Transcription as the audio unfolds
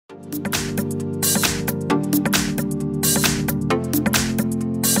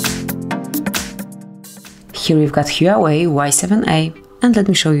Here we've got HUAWEI Y7a, and let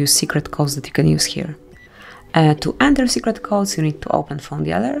me show you secret codes that you can use here. To enter secret codes, you need to open Phone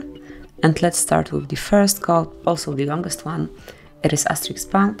Dialer, and let's start with the first code, also the longest one. It is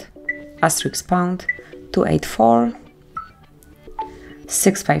 *##284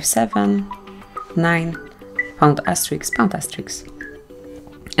 657 9 ###.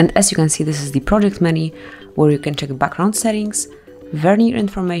 And as you can see, this is the project menu where you can check background settings, vernier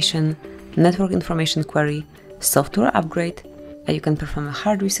information, network information query, software upgrade. You can perform a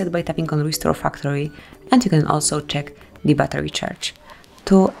hard reset by tapping on Restore Factory, and you can also check the battery charge.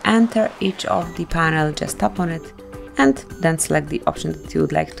 To enter each of the panel, just tap on it and then select the option that you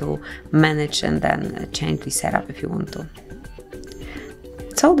would like to manage, and then change the setup if you want to.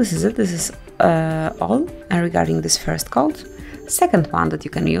 So this is it. This is all regarding this first code. Second one that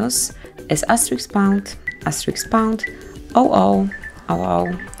you can use is *##0000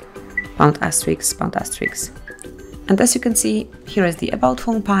 *##. And as you can see, here is the About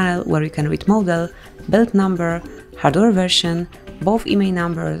Phone panel where you can read model, build number, hardware version, both email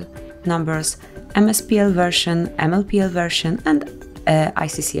numbers, MSPL version, MLPL version, and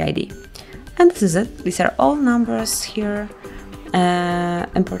ICC ID. And this is it. These are all numbers here,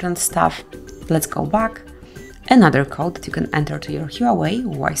 important stuff. Let's go back. Another code that you can enter to your HUAWEI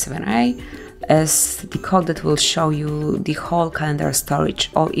Y7a is the code that will show you the whole calendar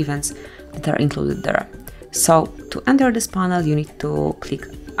storage, all events that are included there. So to enter this panel, you need to click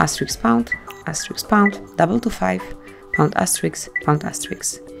 *##225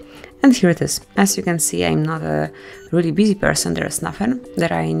 *##. And here it is. As you can see, I'm not a really busy person. There is nothing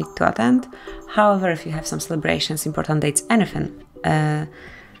that I need to attend. However, if you have some celebrations, important dates, anything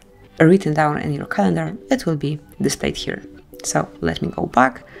written down in your calendar, it will be displayed here. So let me go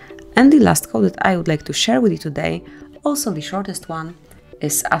back. And the last code that I would like to share with you today, also the shortest one,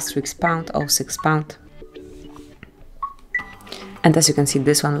 is *##06#. And as you can see,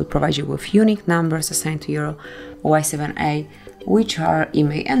 this one will provide you with unique numbers assigned to your Y7a, which are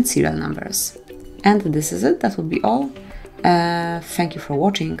email and serial numbers. And this is it. That will be all. Thank you for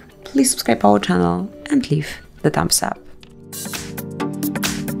watching. Please subscribe our channel and leave the thumbs up.